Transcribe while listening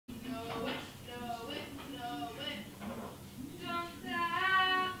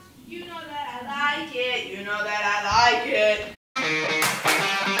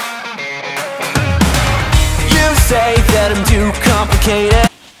complicated.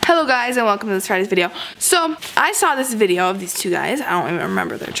 Hello guys and welcome to this Friday's video. So I saw this video of these two guys. I don't even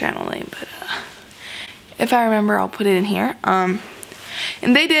remember their channel name, but if I remember I'll put it in here. And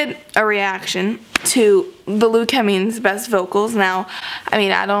they did a reaction to the Luke Hemmings best vocals. Now, I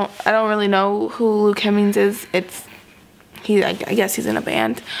mean I don't really know who Luke Hemmings is. I guess he's in a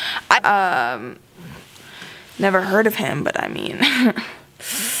band. I never heard of him, but I mean the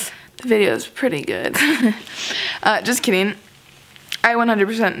video is pretty good. Just kidding. I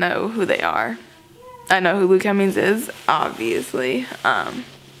 100% know who they are. I know who Luke Hemmings is, obviously.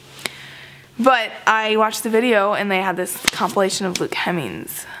 But I watched the video and they had this compilation of Luke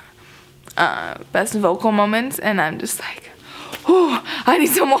Hemmings best vocal moments, and I'm just like, oh, I need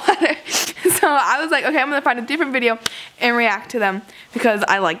some water. So I was like, okay, I'm gonna find a different video and react to them because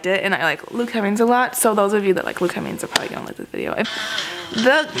I liked it and I like Luke Hemmings a lot. So those of you that like Luke Hemmings are probably gonna like this video.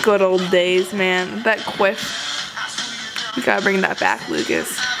 The good old days, man. That quiff. You gotta bring that back,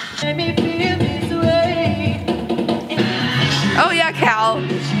 Lucas. Oh yeah, Cal.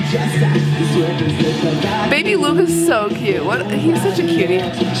 Baby Luke is so cute. What? He's such a cutie.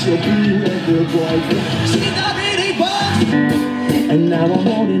 And now I'm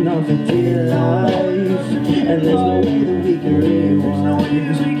holding on for dear life, and there's no way that we can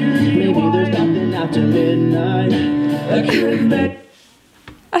rewind. Maybe there's nothing after midnight.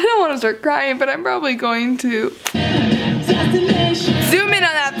 I don't want to start crying, but I'm probably going to. Zoom in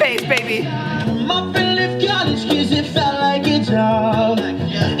on that face, baby. My friend left college cause it felt like a job.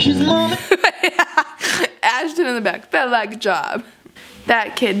 His mama. Ashton in the back, felt like a job.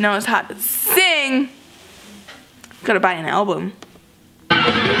 That kid knows how to sing. Gotta buy an album.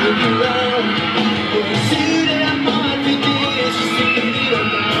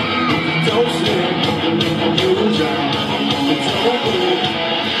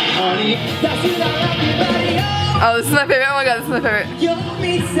 Oh, this is my favorite. Oh my god, this is my favorite.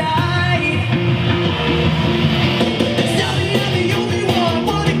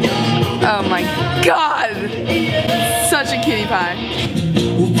 Oh my god. Such a cutie pie.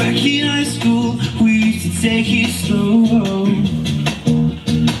 Well, back in high school, we used to take it slow.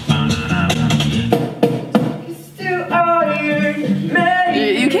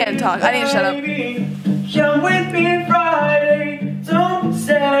 You can't talk. I need to shut up. Come with me Friday. Don't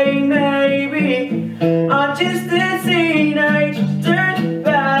say maybe. I'm just a teenage. Turn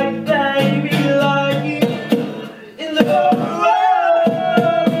back, baby, like you in the world.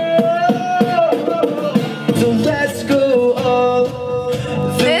 So let's go.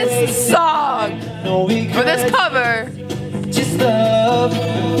 This song, or this cover, just love.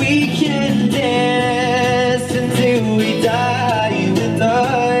 We can dance until we die. And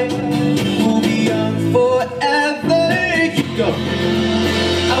I will be young forever. You go.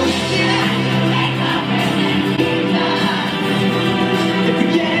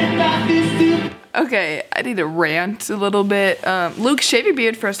 okay, I need to rant a little bit. Luke, shave your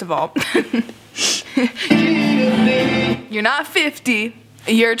beard first of all. You're not 50,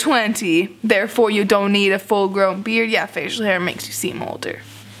 you're 20, therefore you don't need a full-grown beard. Yeah, facial hair makes you seem older.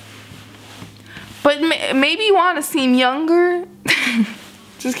 But maybe you want to seem younger.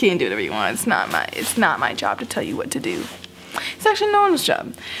 Just kidding, do whatever you want. It's not my job to tell you what to do. It's actually no one's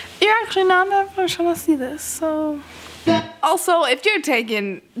job. You're actually not that first one to see this, so. Also, if you're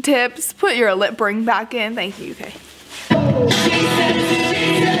taking tips, put your lip ring back in. Thank you, okay.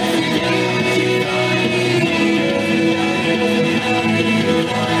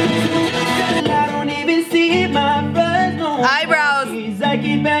 Eyebrows. I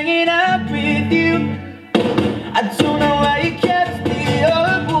keep hanging out with you. I don't know why you kept me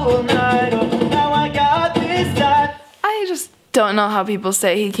up all night. Now I got this time. I just don't know how people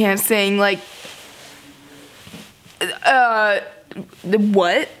say he can't sing. Like,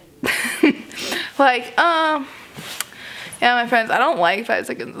 what? Like, yeah, my friends, I don't like 5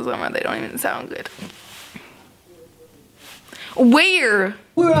 Seconds of Summer. They don't even sound good. Where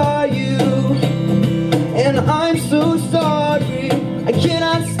are you? And I'm so sorry. I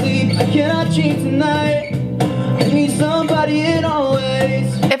cannot sleep, I cannot dream tonight. I need somebody in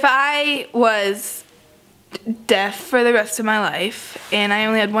always. If I was deaf for the rest of my life and I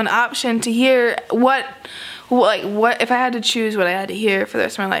only had one option to hear what if I had to choose what I had to hear for the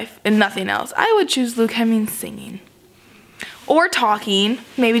rest of my life and nothing else, I would choose Luke Hemmings singing. Or talking,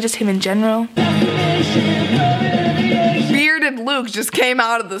 maybe just him in general. Bearded Luke just came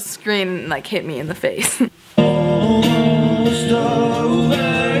out of the screen and like hit me in the face.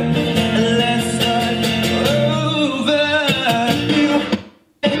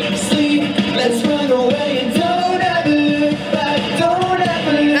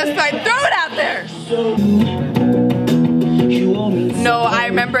 That's right, throw it out there! No, I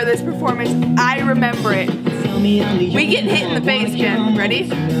remember this performance. I remember it. We get hit in the face again. Ready?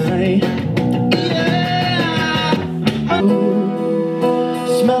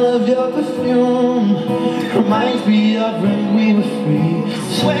 Smell of your perfume reminds me of when we were free.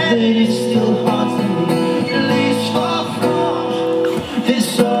 Swear that it still haunts me. At least far from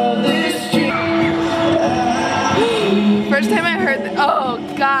this dream. First time I heard that, oh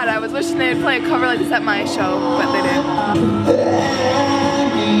God, I was wishing they would play a cover like this at my show, but they didn't.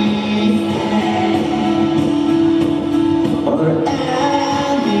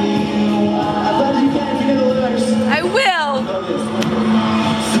 I will.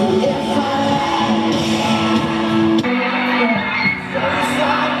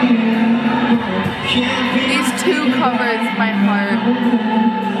 These two covers my heart.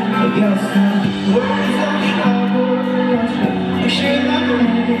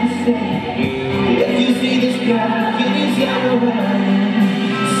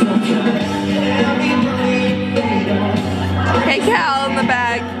 Hey Cal in the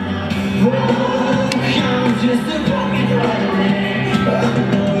bag.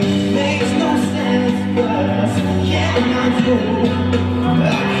 Makes no sense, but I cannot do. I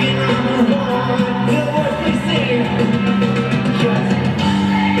cannot move on. The words they say.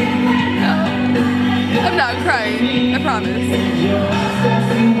 I'm not crying, I promise.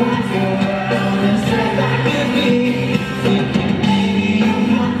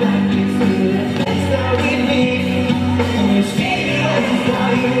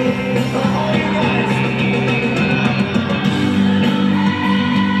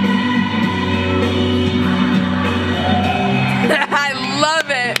 I love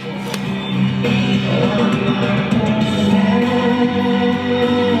it.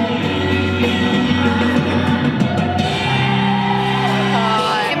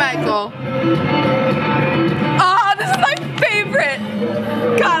 Hey Michael. Oh, this is my favorite.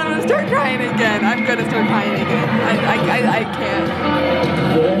 God, I'm gonna start crying again. I'm gonna start crying again. I can't.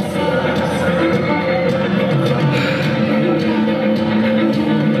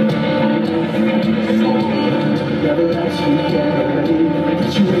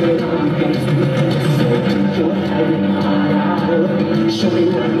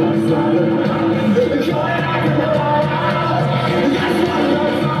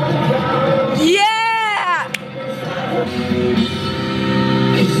 Yeah!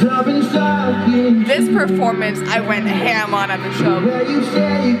 This performance I went ham on at the show.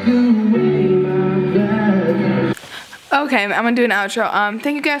 Okay, I'm gonna do an outro.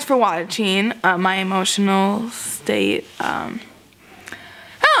 Thank you guys for watching my emotional state. I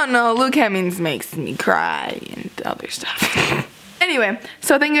don't know, Luke Hemmings makes me cry and other stuff. Anyway,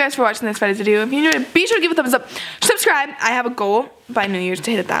 so thank you guys for watching this Friday's video. If you enjoyed it, be sure to give it a thumbs up. Subscribe. I have a goal by New Year's to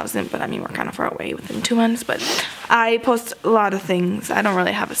hit 1,000, but I mean, we're kind of far away within 2 months, but I post a lot of things. I don't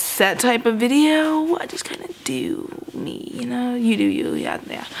really have a set type of video. I just kind of do me, you know? You do you, yeah.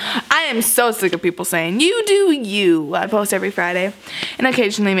 I am so sick of people saying, you do you. I post every Friday, and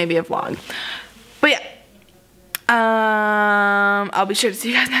occasionally maybe a vlog. But yeah. I'll be sure to see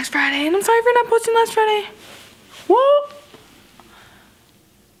you guys next Friday, and I'm sorry for not posting last Friday. Whoa!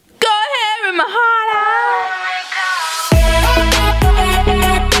 Go ahead with my heart out.